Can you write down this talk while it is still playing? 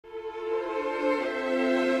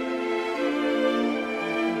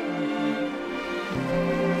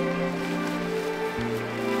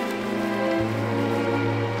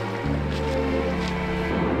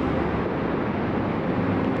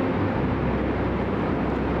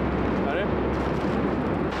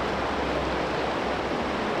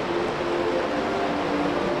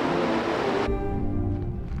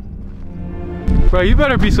Bro, you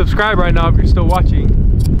better be subscribed right now if you're still watching.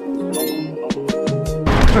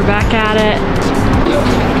 We're back at it.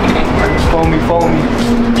 Follow me, follow me.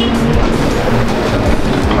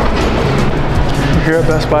 We're here at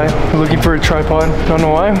Best Buy. We're looking for a tripod. Don't know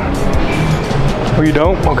why. Oh, you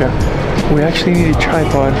don't? Okay. We actually need a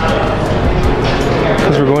tripod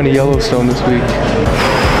because we're going to Yellowstone this week.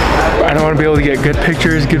 I don't want to be able to get good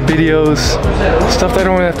pictures, good videos, stuff that I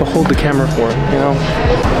don't really have to hold the camera for, you know?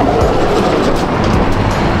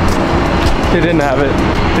 They didn't have it.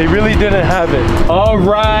 They really didn't have it. All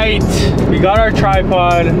right, we got our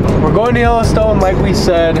tripod. We're going to Yellowstone like we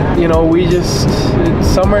said. You know,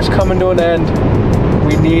 summer's coming to an end.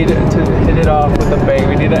 We need to hit it off with a bang.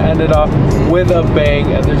 We need to end it off with a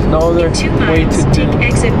bang, and there's no other way to do it. Take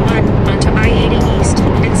exit 1 onto I-80 East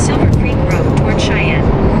and Silver Creek Road toward Cheyenne.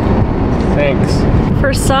 Thanks.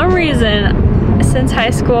 For some reason, since high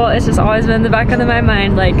school, it's just always been in the back of my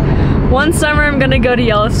mind, like, one summer I'm gonna go to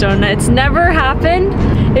Yellowstone. It's never happened.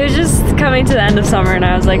 It was just coming to the end of summer and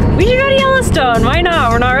I was like, we should go to Yellowstone. Why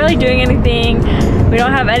not? We're not really doing anything. We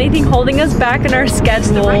don't have anything holding us back in our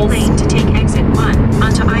schedules. The right lane to take exit 1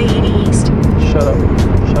 onto I-80 East. Shut up.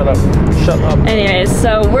 Shut up. Shut up. Anyways,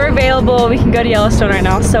 so we're available. We can go to Yellowstone right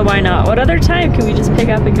now, so why not? What other time can we just pick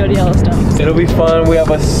up and go to Yellowstone? It'll be fun. We have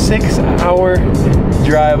a 6-hour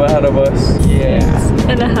drive ahead of us. Yeah.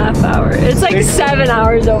 6.5 hours. It's like 7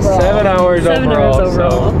 hours overall. 7 hours overall.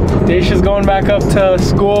 So Daisha's going back up to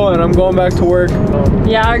school and I'm going back to work.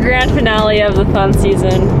 Yeah, our grand finale of the fun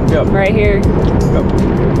season. Yep. Right here. Yep.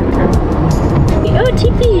 Oh,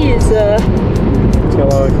 teepees. Let's get a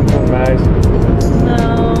lot of bags.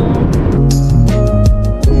 No.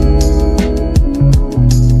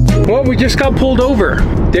 Well, we just got pulled over.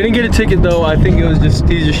 They didn't get a ticket though. I think it was just,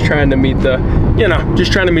 he's just trying to meet the, you know,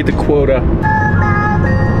 just trying to meet the quota.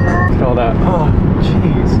 Look at all that. Oh,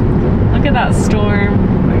 jeez. Look at that storm.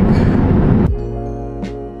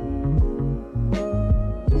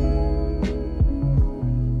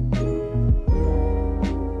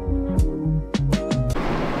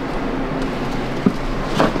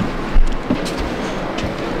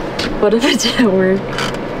 What if it didn't work?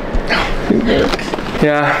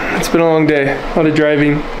 Yeah, it's been a long day. A lot of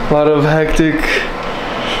driving, a lot of hectic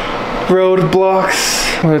road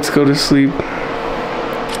blocks. Let's go to sleep.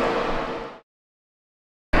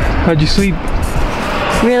 How'd you sleep?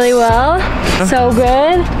 Really well. So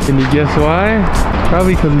good. Can you guess why?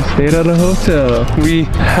 Probably because we stayed at a hotel. We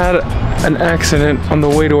had an accident on the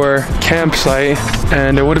way to our campsite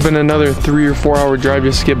and it would have been another 3 or 4 hour drive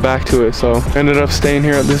just to get back to it. So I ended up staying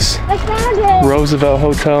here at this Roosevelt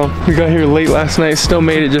Hotel. We got here late last night, still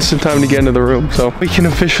made it just in time to get into the room. So we can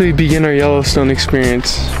officially begin our Yellowstone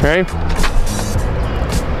experience, right?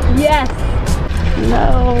 Yes.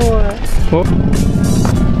 No. Oh.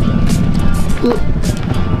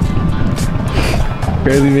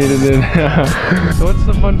 Barely made it in. So what's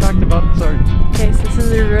the fun fact about this arch? Okay, so this is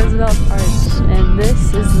the Roosevelt Arch, and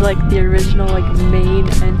this is like the original main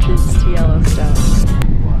entrance to Yellowstone.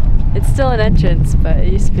 It's still an entrance, but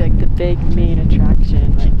it used to be like the big main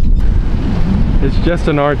attraction. It's just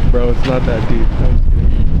an arch, bro. It's not that deep. No, I'm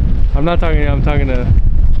kidding. I'm not talking. I'm talking to.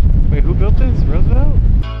 Wait, who built this? Roosevelt?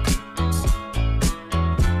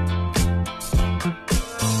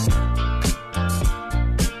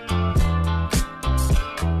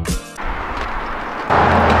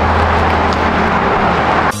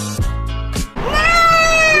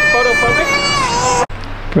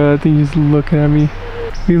 Bro, I think he's looking at me.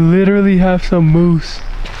 We literally have some moose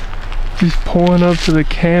just pulling up to the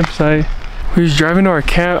campsite. We was driving to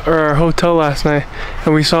our hotel last night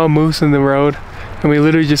and we saw a moose in the road and we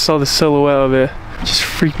literally just saw the silhouette of it. It just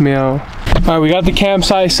freaked me out. All right, we got the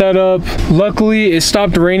campsite set up. Luckily, it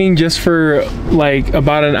stopped raining just for like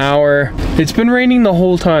about an hour. It's been raining the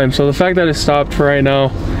whole time, so the fact that it stopped for right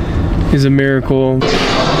now is a miracle.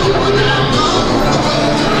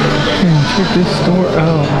 Check this store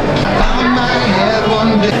out.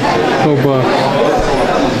 Go Buff.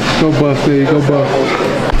 Go Buff, baby. Go Buff.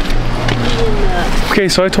 Okay,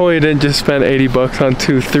 so I told you I didn't just spend 80 bucks on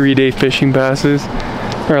 2 3-day fishing passes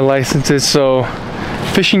or licenses, so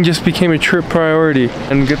fishing just became a trip priority.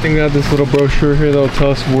 And good thing we have this little brochure here that'll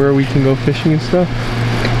tell us where we can go fishing and stuff.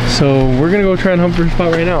 So we're gonna go try and hunt for a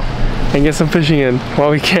spot right now and get some fishing in while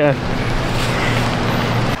we can.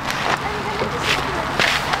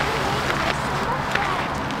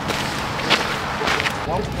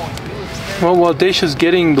 Well, while Daisha's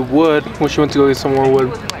getting the wood, well, she went to go get some more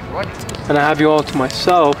wood, and I have you all to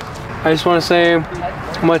myself, I just want to say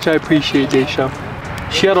how much I appreciate Daisha.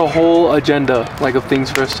 She had a whole agenda, like, of things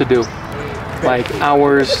for us to do. Like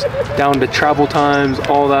hours, down to travel times,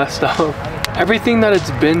 all that stuff. everything that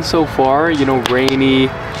it's been so far, you know, rainy,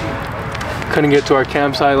 couldn't get to our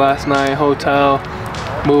campsite last night, hotel,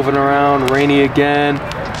 moving around, rainy again.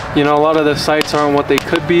 You know, a lot of the sites aren't what they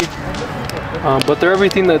could be, but they're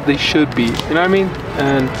everything that they should be, you know what I mean?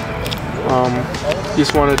 And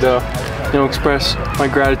just wanted to, you know, express my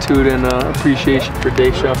gratitude and appreciation for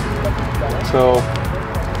Daisha. So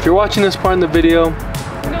if you're watching this part in the video,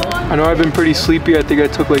 I know I've been pretty sleepy. I think I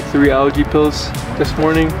took like 3 allergy pills this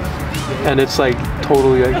morning, and it's like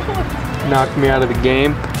totally like knocked me out of the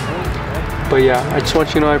game. But yeah, I just want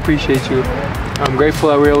you to know I appreciate you. I'm grateful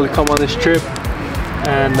that we were able to come on this trip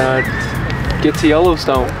and get to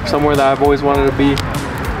Yellowstone, somewhere that I've always wanted to be,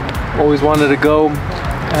 always wanted to go.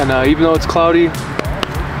 And even though it's cloudy, it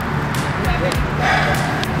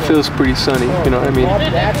feels pretty sunny, you know what I mean?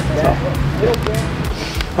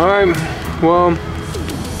 So. Alright, well,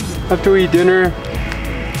 after we eat dinner,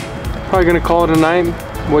 probably gonna call it a night,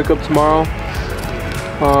 wake up tomorrow,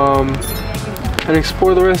 and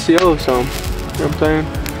explore the rest of Yellowstone. You know what I'm saying?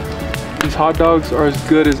 These hot dogs are as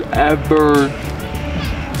good as ever.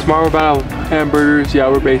 Tomorrow we're about hamburgers. Yeah,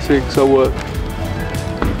 we're basic, so what?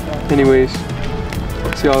 Anyways,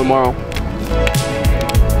 see y'all tomorrow.